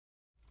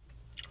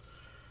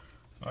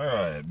All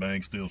right,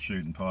 Bank Still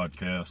Shooting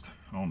podcast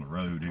on the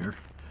road here.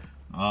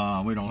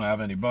 We don't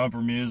have any bumper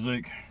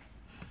music.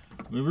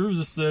 We were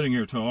just sitting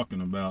here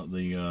talking about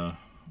the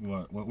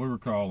what we were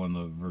calling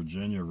the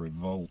Virginia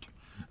revolt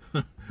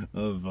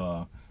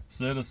of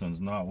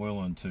citizens not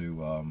willing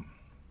to.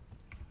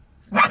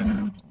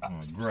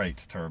 Great,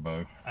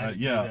 Turbo.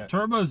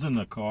 Turbo's in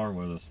the car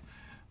with us,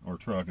 or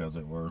truck as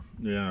it were.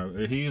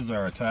 Yeah, he's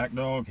our attack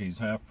dog. He's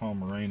half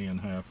Pomeranian,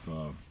 half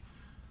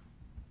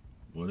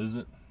what is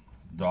it?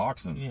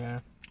 Dachshund.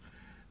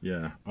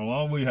 Yeah. Well,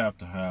 all we have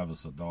to have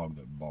is a dog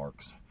that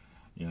barks.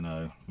 You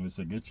know, we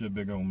said get you a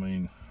big old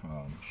mean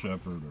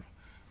shepherd,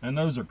 and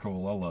those are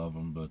cool. I love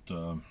them, but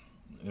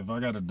if I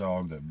got a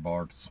dog that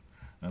barks,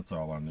 that's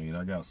all I need.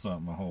 I got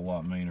something a whole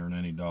lot meaner than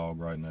any dog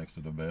right next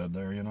to the bed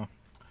there. You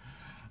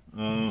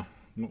know.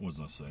 What was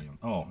I saying?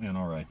 Oh,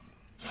 NRA.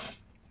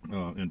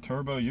 And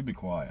Turbo, you be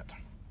quiet.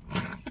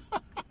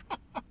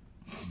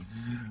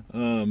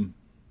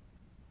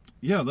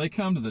 Yeah, they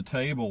come to the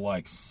table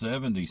like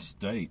 70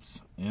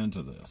 states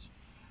into this.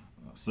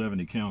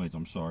 70 counties,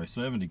 I'm sorry.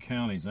 70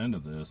 counties into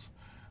this.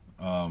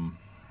 And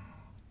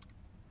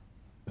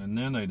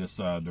then they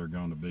decide they're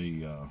going to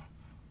be a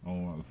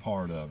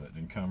part of it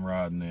and come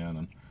riding in.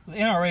 And the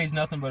NRA is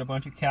nothing but a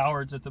bunch of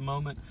cowards at the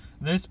moment.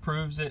 This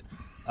proves it.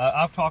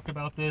 I've talked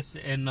about this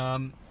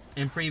in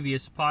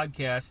previous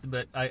podcasts,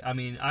 but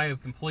I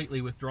have completely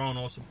withdrawn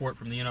all support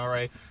from the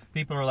NRA.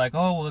 People are like,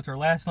 oh, well, it's our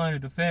last line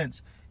of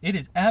defense. It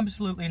is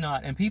absolutely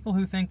not, and people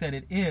who think that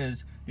it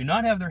is do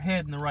not have their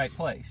head in the right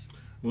place.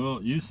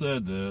 Well, you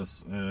said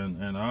this,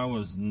 and I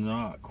was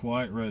not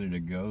quite ready to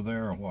go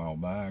there a while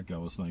back. I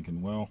was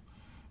thinking, well,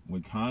 we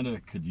kind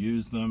of could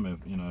use them if,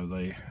 you know,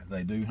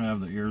 they do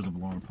have the ears of a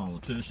lot of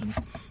politicians.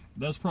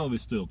 That's probably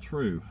still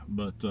true,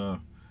 but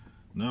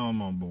now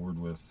I'm on board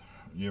with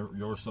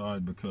your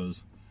side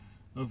because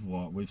of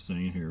what we've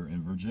seen here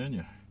in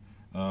Virginia.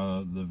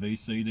 The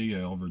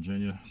VCDL,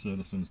 Virginia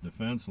Citizens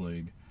Defense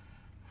League,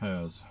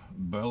 has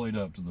bellied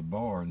up to the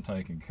bar and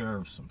taken care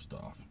of some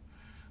stuff.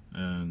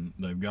 And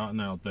they've gotten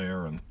out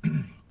there and,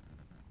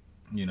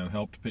 you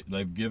know,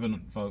 they've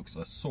given folks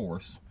a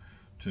source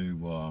to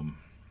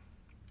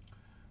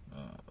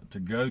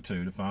go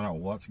to find out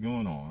what's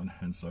going on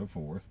and so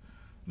forth.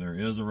 There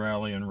is a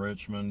rally in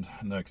Richmond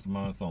next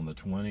month on the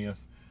 20th.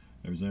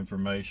 There's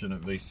information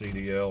at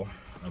VCDL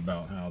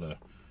about how to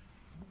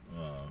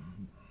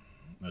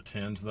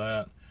attend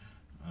that.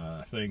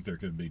 I think there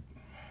could be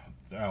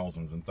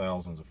thousands and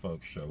thousands of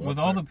folks show up. With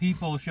all the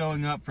people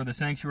showing up for the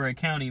Sanctuary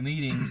County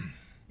meetings,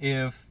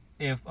 if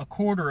a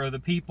quarter of the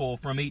people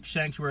from each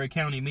Sanctuary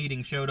County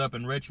meeting showed up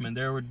in Richmond,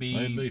 there would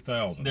be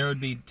thousands. There would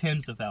be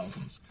tens of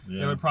thousands. Yeah.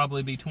 There would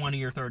probably be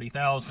 20 or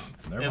 30,000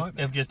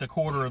 if just a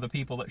quarter of the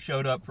people that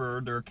showed up for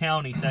their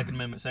county Second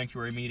Amendment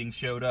sanctuary meetings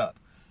showed up.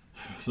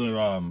 So,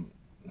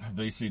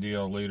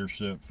 VCDL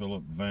leadership,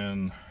 Philip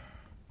Van,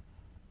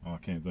 I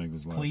can't think of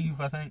his last name.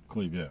 Cleve, I think.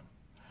 Cleve, yeah.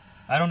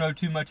 I don't know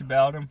too much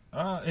about him.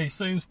 He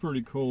seems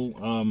pretty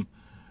cool.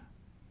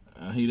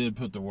 He did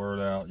put the word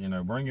out, you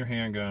know, bring your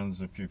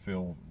handguns if you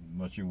feel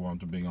that you want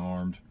to be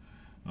armed.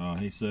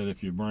 He said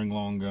if you bring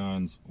long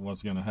guns,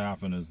 what's going to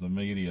happen is the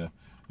media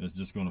is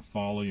just going to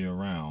follow you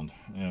around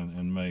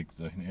and make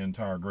the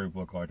entire group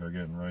look like they're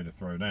getting ready to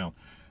throw down.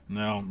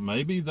 Now,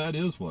 maybe that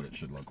is what it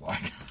should look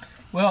like.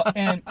 Well,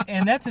 and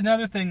that's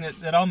another thing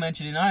that I'll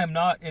mention, and I am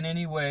not in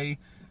any way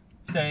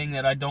saying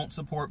that I don't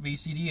support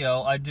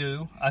VCDL. I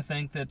do. I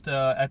think that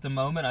at the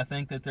moment, I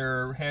think that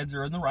their heads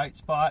are in the right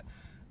spot.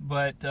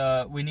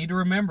 But we need to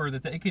remember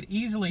that they could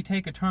easily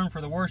take a turn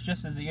for the worse,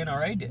 just as the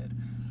NRA did.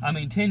 I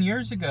mean, 10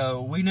 years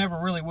ago, we never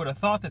really would have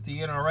thought that the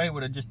NRA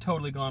would have just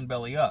totally gone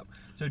belly up.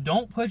 So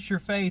don't put your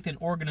faith in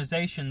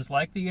organizations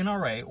like the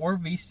NRA or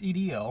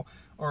VCDL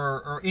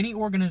or any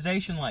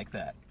organization like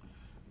that.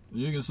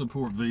 You can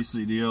support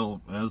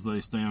VCDL as they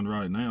stand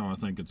right now. I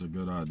think it's a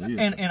good idea.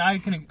 And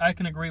I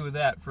can agree with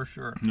that for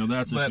sure. No,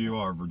 that's if you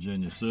are a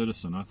Virginia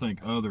citizen. I think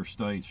other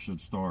states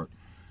should start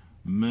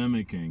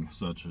mimicking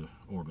such an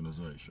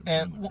organization.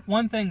 And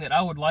one thing that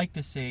I would like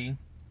to see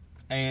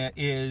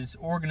is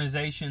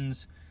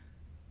organizations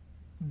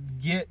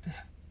get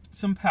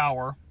some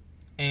power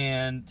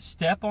and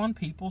step on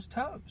people's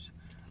toes.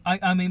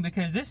 I mean,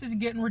 because this is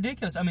getting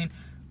ridiculous. I mean,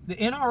 the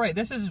NRA,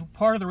 this is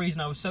part of the reason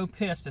I was so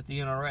pissed at the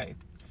NRA,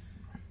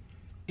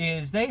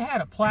 is they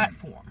had a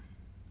platform.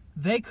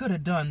 They could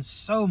have done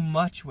so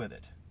much with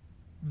it.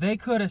 They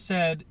could have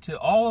said to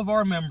all of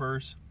our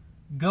members,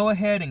 go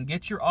ahead and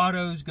get your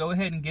autos, go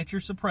ahead and get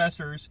your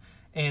suppressors,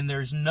 and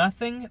there's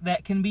nothing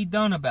that can be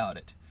done about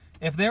it.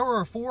 If there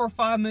were 4 or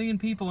 5 million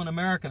people in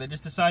America that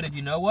just decided,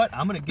 you know what,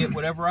 I'm going to get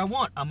whatever I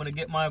want. I'm going to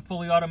get my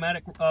fully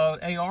automatic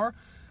AR.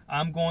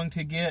 I'm going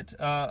to get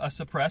a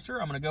suppressor.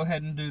 I'm going to go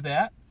ahead and do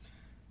that.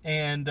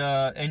 And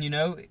you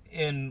know,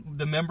 and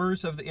the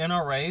members of the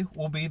NRA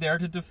will be there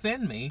to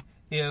defend me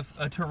if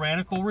a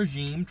tyrannical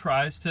regime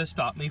tries to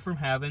stop me from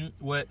having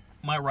what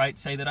my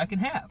rights say that I can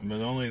have.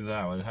 But only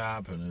that would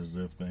happen is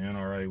if the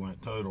NRA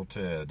went total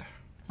Ted.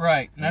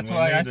 Right, and that's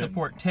why I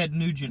support Ted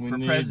Nugent for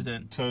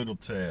president. Total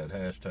Ted,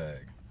 hashtag.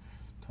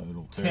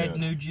 Total Ted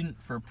Nugent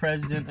for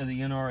president of the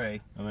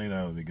NRA. I think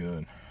that would be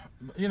good.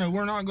 You know,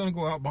 we're not going to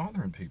go out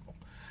bothering people.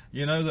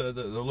 You know,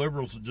 the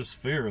liberals just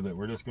fear that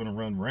we're just going to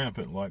run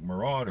rampant like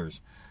marauders.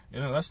 You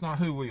know, that's not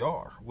who we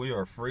are. We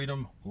are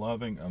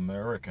freedom-loving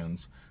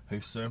Americans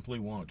who simply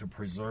want to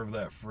preserve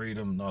that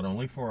freedom not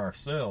only for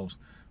ourselves,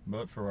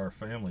 but for our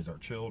families, our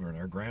children,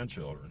 our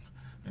grandchildren.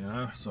 You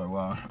know,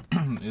 so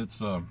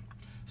it's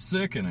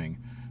sickening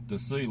to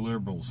see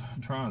liberals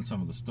trying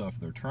some of the stuff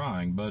they're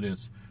trying, but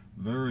it's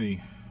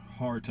very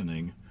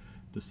heartening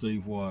to see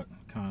what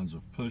kinds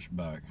of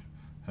pushback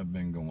have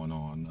been going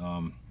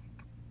on.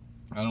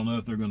 I don't know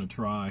if they're going to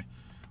try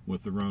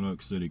with the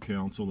Roanoke City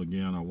Council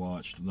again. I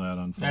watched that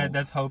unfold.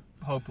 That's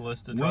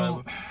hopeless to try.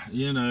 Well,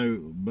 you know,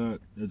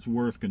 but it's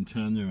worth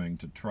continuing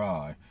to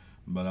try.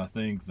 But I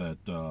think that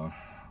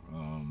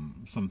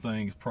some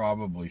things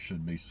probably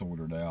should be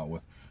sorted out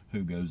with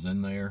who goes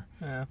in there.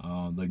 Yeah.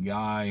 The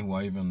guy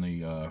waving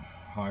the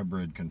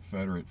hybrid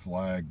Confederate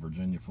flag,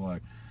 Virginia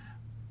flag,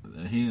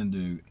 he didn't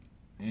do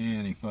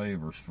any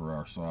favors for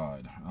our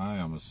side. I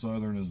am as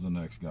Southern as the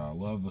next guy. I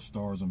love the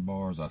stars and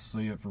bars. I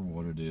see it for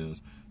what it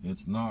is.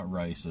 It's not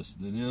racist.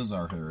 It is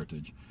our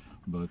heritage.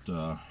 But,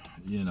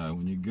 you know,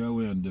 when you go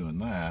in doing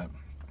that...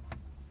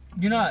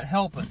 You're not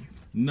helping.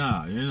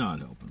 No, you're not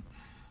helping.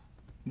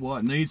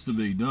 What needs to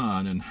be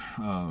done, and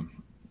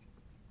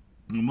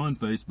I'm on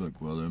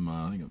Facebook with him.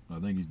 I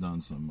think he's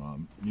done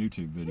some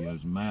YouTube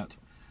videos. Matt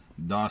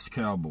Das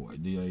Cowboy,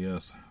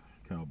 D-A-S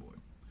Cowboy.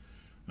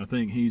 I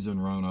think he's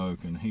in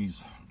Roanoke, and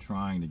he's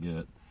trying to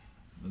get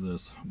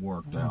this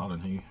worked out,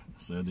 and he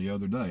said the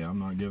other day, I'm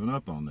not giving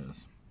up on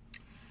this.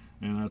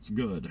 And that's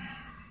good.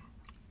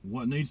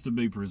 What needs to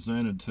be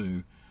presented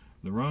to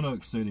the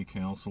Roanoke City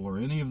Council or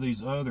any of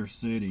these other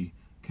city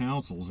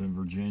councils in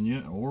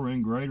Virginia or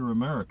in Greater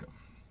America?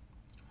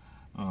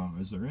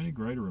 Is there any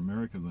Greater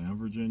America than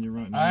Virginia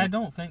right now? I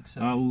don't think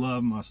so. I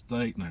love my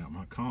state now,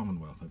 my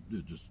Commonwealth. I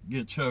just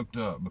get choked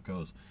up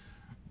because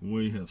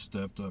we have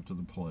stepped up to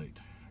the plate.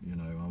 You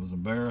know, I was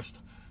embarrassed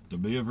to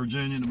be a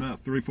Virginian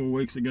about 3-4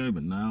 weeks ago,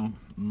 but now,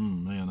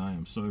 man, I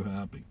am so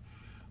happy.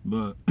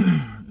 But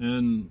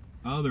in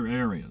other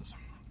areas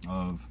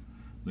of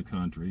the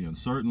country, and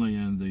certainly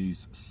in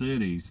these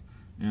cities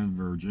in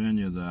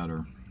Virginia that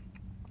are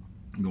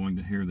going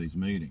to hear these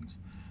meetings,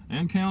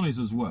 and counties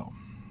as well,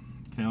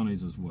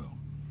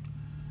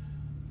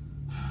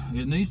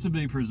 it needs to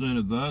be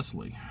presented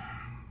thusly.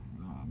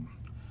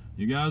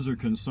 You guys are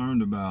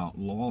concerned about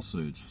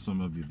lawsuits. Some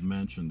of you have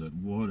mentioned that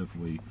what if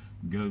we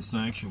go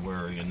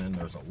sanctuary and then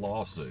there's a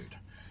lawsuit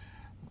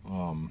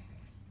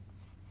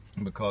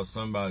because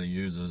somebody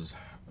uses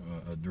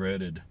a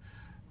dreaded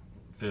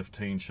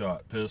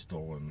 15-shot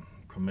pistol and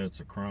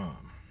commits a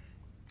crime.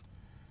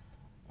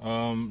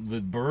 The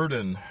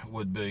burden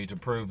would be to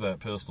prove that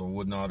pistol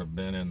would not have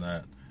been in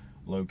that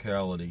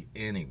locality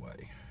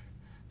anyway.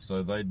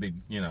 So they'd be,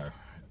 you know,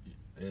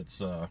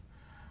 it's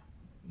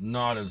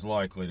not as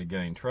likely to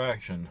gain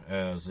traction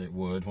as it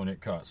would when it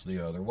cuts the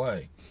other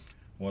way.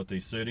 What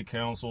these city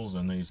councils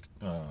and these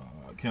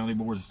county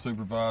boards of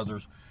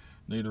supervisors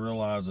need to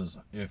realize is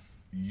if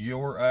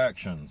your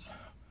actions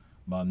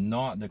by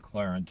not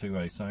declaring to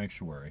a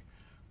sanctuary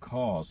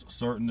cause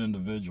certain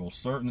individuals,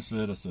 certain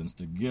citizens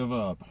to give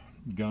up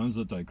guns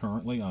that they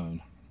currently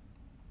own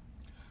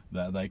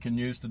that they can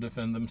use to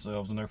defend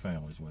themselves and their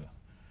families with,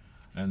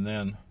 and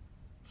then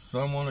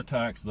someone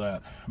attacks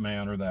that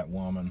man or that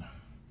woman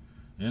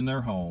in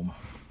their home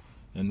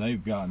and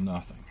they've got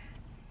nothing.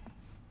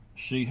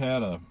 She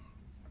had a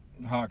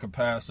high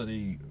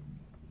capacity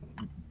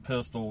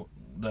pistol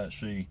that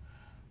she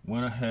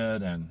went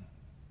ahead and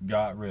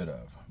got rid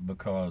of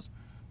because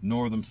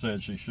Northam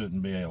said she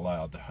shouldn't be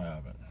allowed to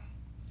have it.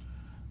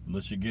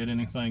 Did she get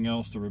anything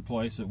else to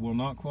replace it? Well,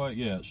 not quite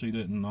yet. She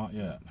didn't, not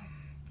yet.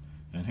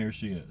 And here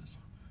she is,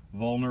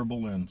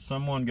 vulnerable, and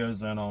someone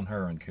goes in on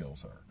her and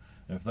kills her.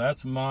 If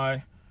that's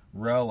my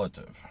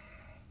relative,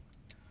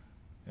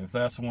 if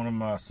that's one of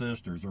my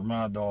sisters or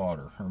my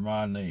daughter or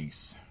my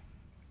niece,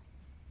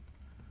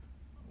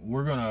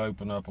 we're going to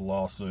open up a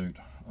lawsuit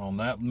on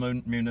that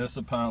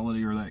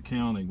municipality or that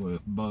county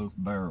with both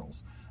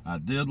barrels. I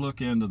did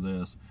look into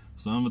this.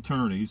 Some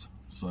attorneys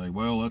say,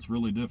 well, that's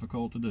really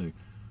difficult to do.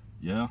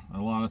 Yeah, a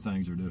lot of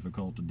things are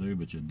difficult to do,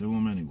 but you do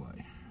them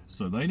anyway.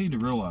 So they need to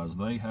realize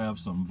they have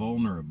some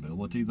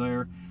vulnerability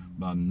there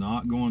by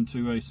not going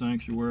to a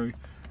sanctuary,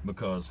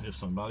 because if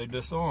somebody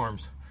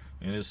disarms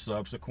and is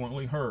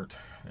subsequently hurt,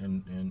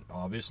 and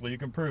obviously you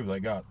can prove they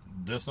got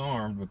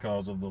disarmed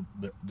because of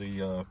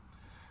the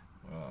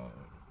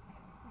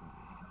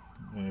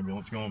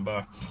ambulance going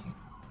by.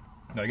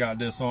 They got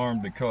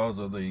disarmed because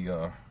of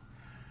the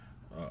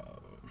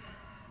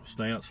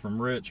stance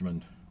from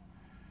Richmond.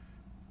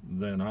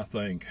 Then I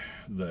think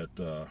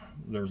that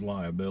there's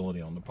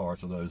liability on the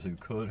parts of those who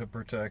could have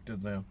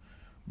protected them,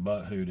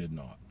 but who did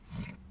not.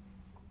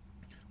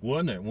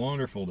 Wasn't it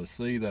wonderful to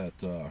see that,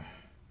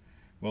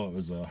 well, it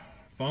was a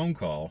phone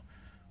call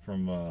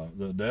from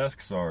the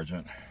desk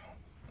sergeant,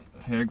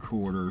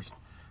 headquarters,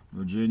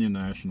 Virginia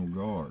National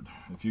Guard.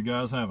 If you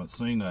guys haven't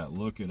seen that,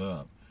 look it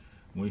up.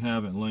 We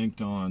have it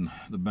linked on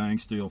the Bang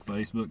Steel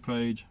Facebook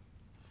page.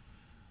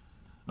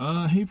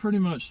 He pretty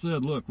much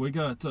said, look, we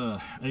got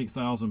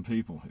 8,000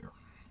 people here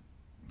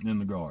in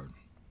the Guard.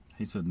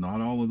 He said,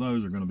 not all of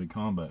those are going to be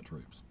combat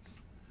troops.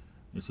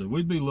 He said,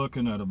 we'd be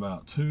looking at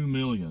about 2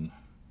 million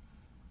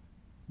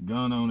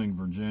gun-owning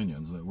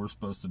Virginians that we're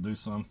supposed to do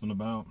something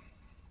about.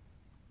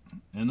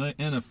 And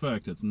in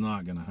effect, it's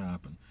not going to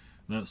happen.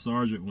 That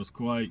sergeant was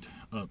quite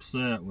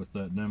upset with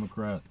that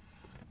Democrat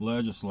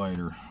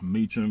legislator,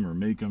 Meacham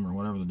or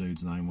whatever the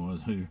dude's name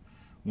was, who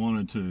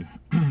wanted to,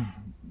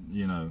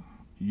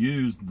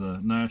 use the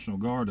National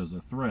Guard as a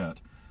threat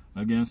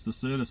against the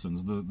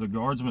citizens. The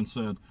guardsman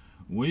said,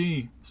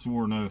 we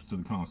swore an oath to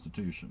the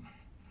Constitution.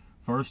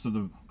 First, to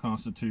the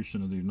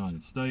Constitution of the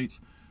United States.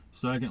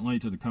 Secondly,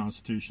 to the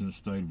Constitution of the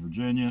State of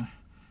Virginia.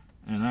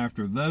 And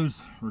after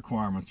those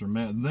requirements are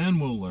met, then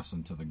we'll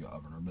listen to the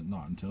governor, but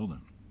not until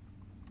then.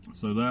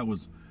 So that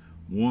was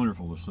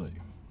wonderful to see,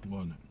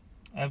 wasn't it?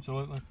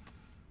 Absolutely.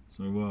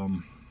 So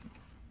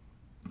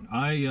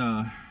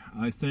I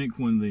think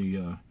when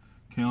the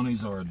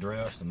counties are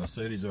addressed and the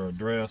cities are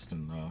addressed,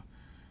 and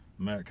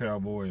Matt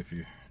Cowboy, if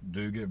you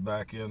do get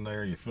back in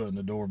there, your foot in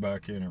the door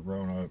back in at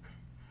Roanoke,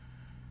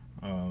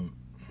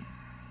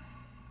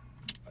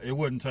 it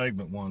wouldn't take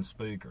but one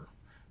speaker.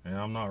 And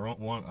I'm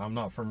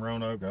not from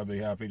Roanoke. I'd be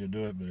happy to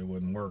do it, but it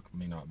wouldn't work,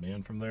 me not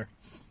being from there.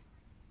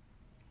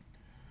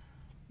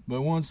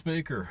 But one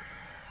speaker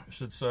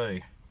should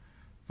say,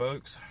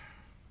 folks,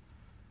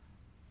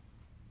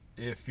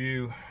 if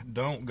you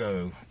don't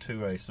go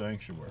to a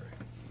sanctuary,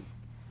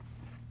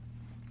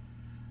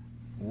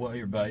 what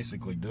you're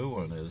basically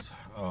doing is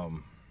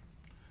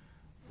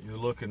you're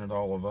looking at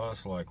all of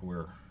us like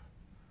we're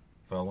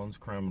felons,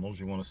 criminals.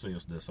 You want to see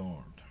us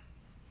disarmed.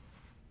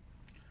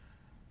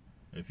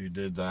 If you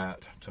did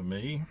that to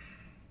me,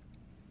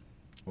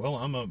 well,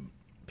 I'm a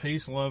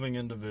peace-loving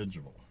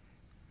individual.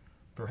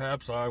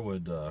 Perhaps I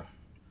would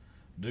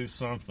do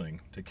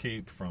something to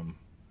keep from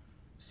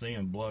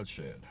seeing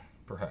bloodshed,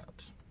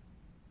 perhaps.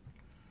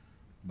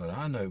 But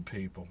I know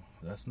people,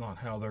 that's not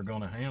how they're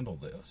going to handle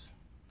this.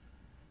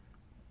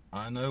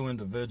 I know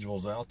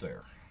individuals out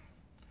there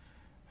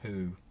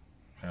who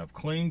have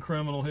clean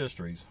criminal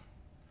histories,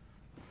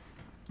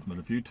 but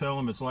if you tell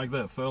them it's like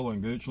that fellow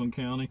in Goochland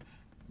County,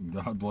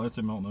 God bless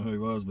him, I don't know who he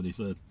was, but he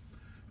said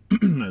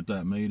at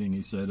that meeting,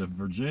 he said, if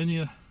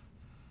Virginia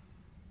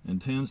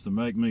intends to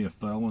make me a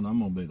felon, I'm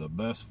going to be the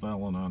best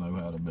felon I know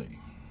how to be.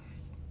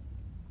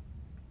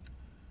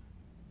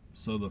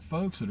 So the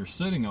folks that are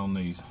sitting on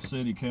these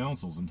city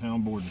councils and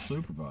town boards of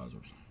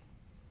supervisors,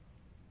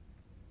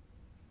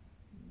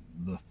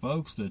 the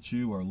folks that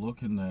you are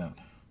looking at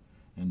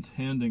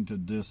intending to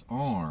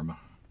disarm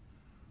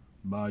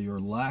by your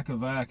lack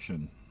of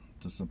action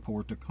to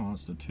support the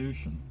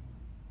Constitution,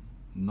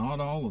 not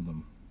all of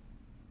them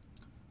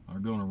are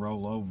going to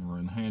roll over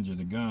and hand you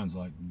the guns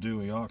like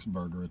Dewey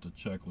Oxberger at the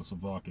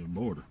Czechoslovakia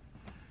border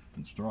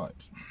in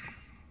stripes.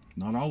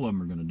 Not all of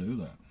them are going to do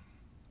that.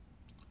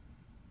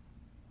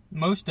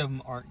 Most of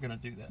them aren't going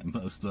to do that.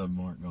 Most of them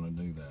aren't going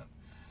to do that.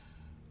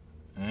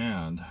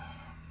 And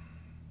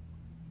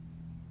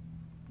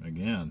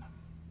again,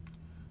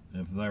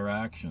 if their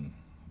action,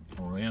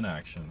 or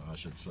inaction, I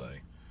should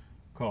say,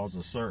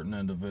 causes certain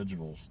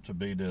individuals to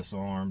be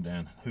disarmed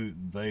and who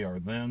they are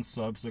then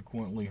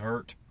subsequently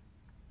hurt,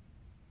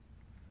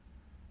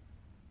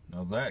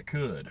 now that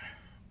could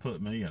put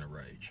me in a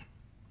rage.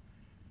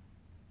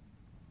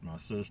 My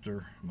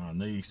sister, my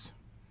niece,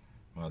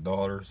 my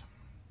daughters,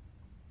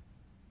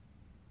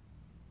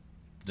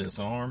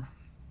 disarm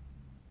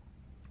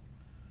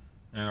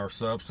and are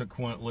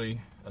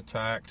subsequently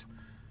attacked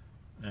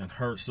and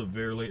hurt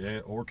severely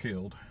or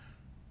killed,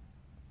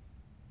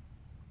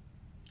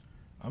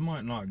 I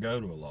might not go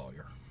to a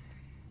lawyer.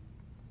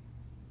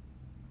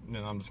 And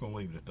I'm just going to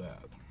leave it at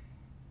that.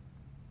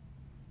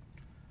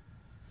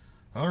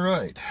 All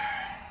right.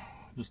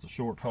 Just a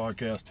short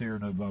podcast here.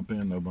 No bump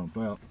in, no bump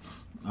out.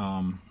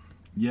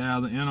 Yeah,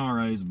 the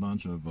NRA is a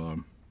bunch of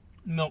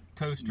milk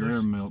toasters.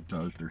 They're milk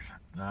toasters.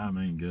 I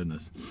mean,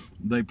 goodness.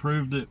 They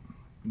proved it.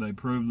 They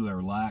proved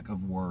their lack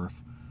of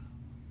worth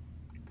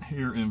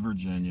here in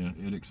Virginia.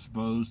 It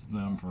exposed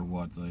them for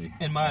what they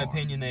In my are.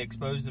 opinion, they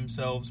exposed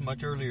themselves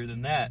much earlier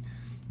than that.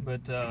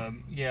 But,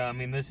 yeah, I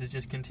mean, this is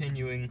just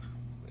continuing.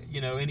 You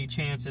know, any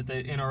chance that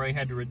the NRA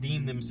had to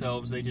redeem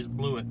themselves, they just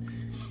blew it.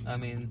 I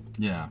mean...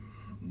 Yeah,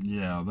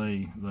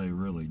 they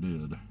really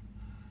did.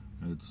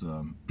 It's,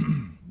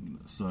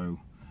 so,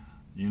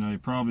 you know, you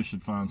probably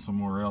should find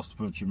somewhere else to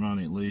put your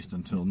money, at least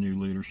until new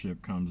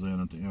leadership comes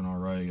in at the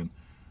NRA. And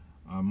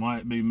I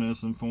might be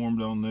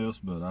misinformed on this,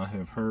 but I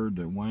have heard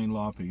that Wayne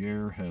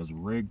LaPierre has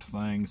rigged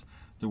things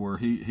to where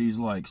he's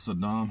like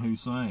Saddam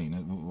Hussein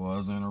it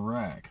was in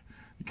Iraq.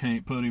 You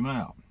can't put him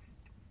out.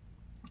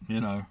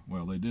 You know,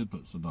 well, they did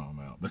put Saddam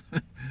out, but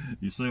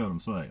you see what I'm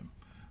saying.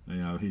 You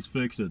know, he's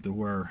fixed it to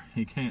where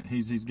he can't.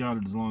 He's got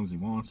it as long as he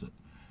wants it,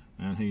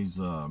 and he's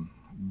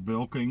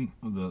bilking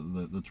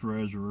the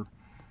treasurer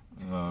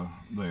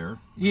there.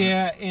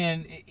 Yeah,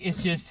 and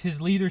it's just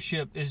his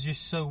leadership is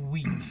just so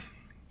weak.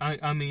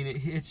 I mean,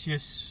 it's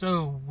just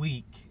so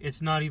weak.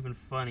 It's not even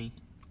funny.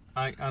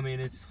 I mean,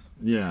 it's...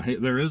 Yeah,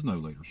 there is no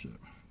leadership.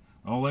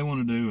 All they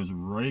want to do is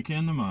rake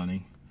in the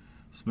money,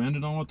 spend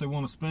it on what they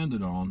want to spend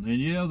it on, and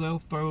yeah, they'll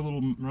throw a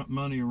little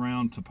money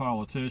around to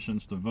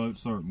politicians to vote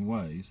certain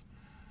ways,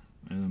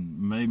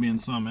 and maybe in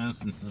some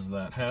instances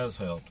that has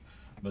helped,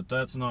 but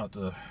that's not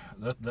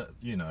that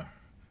you know,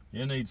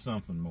 you need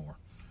something more.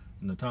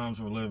 In the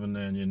times we're living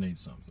in, you need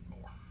something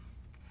more,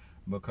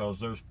 because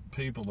there's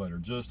people that are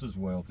just as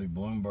wealthy.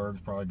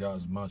 Bloomberg's probably got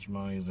as much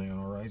money as the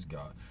NRA's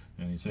got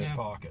in his hip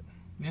pocket.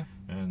 Yeah.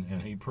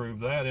 And he proved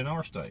that in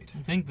our state.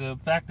 I think the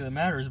fact of the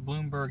matter is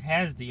Bloomberg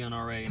has the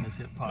NRA in his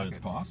hip pocket. It's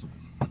possible.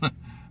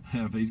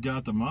 If he's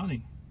got the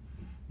money,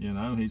 you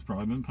know, he's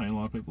probably been paying a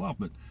lot of people off.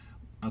 But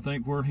I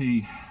think where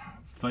he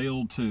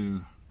failed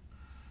to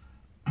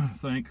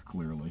think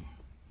clearly,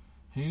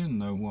 he didn't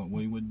know what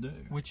we would do.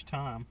 Which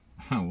time?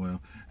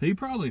 Well, he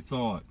probably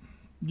thought,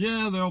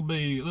 yeah, there'll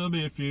be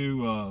a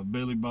few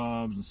Billy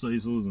Bobs and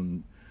Cecils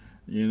and,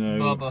 you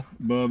know,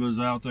 Bubba's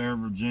out there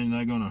in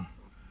Virginia.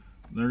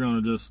 They're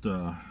gonna just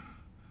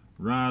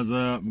rise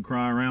up and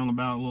cry around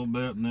about it a little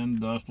bit, and then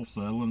dust will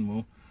settle,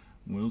 and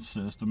we'll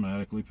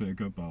systematically pick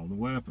up all the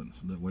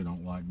weapons that we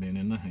don't like being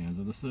in the hands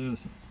of the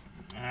citizens.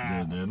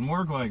 It didn't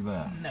work like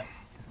that. No.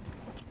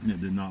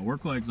 It did not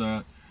work like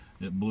that.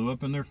 It blew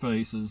up in their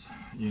faces,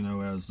 you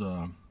know, as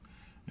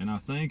and I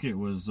think it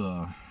was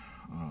the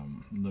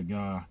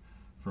guy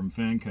from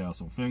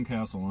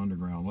Fincastle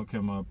Underground. Look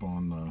him up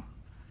on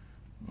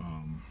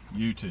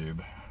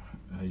YouTube.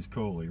 He's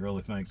cool. He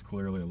really thinks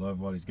clearly. I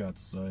love what he's got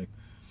to say.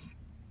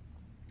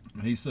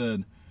 He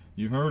said,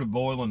 "You've heard of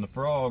boiling the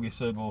frog." He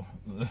said, "Well,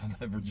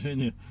 the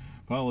Virginia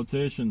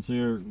politicians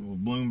here,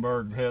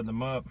 Bloomberg had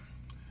them up.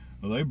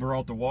 Well, they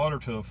brought the water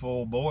to a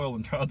full boil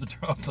and tried to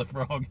drop the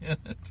frog in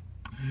it."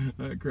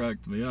 That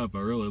cracked me up. I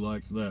really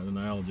liked that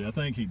analogy. I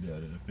think he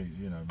did it. If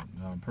he, you know,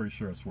 I'm pretty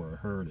sure that's where I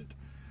heard it.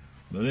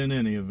 But in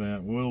any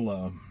event,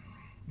 we'll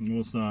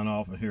sign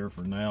off of here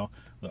for now.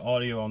 The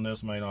audio on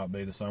this may not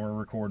be the same. We're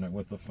recording it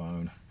with the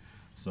phone.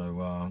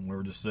 So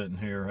we're just sitting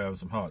here having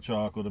some hot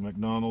chocolate at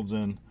McDonald's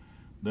in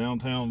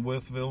downtown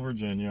Wytheville,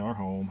 Virginia, our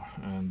home.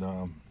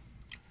 And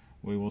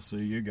we will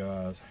see you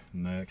guys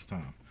next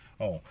time.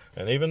 Oh,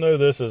 and even though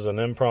this is an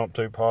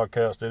impromptu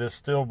podcast, it is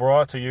still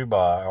brought to you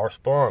by our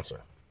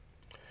sponsor,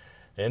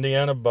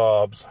 Indiana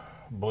Bob's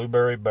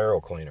Blueberry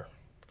Barrel Cleaner.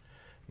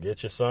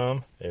 Get you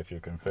some if you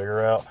can figure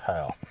out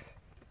how.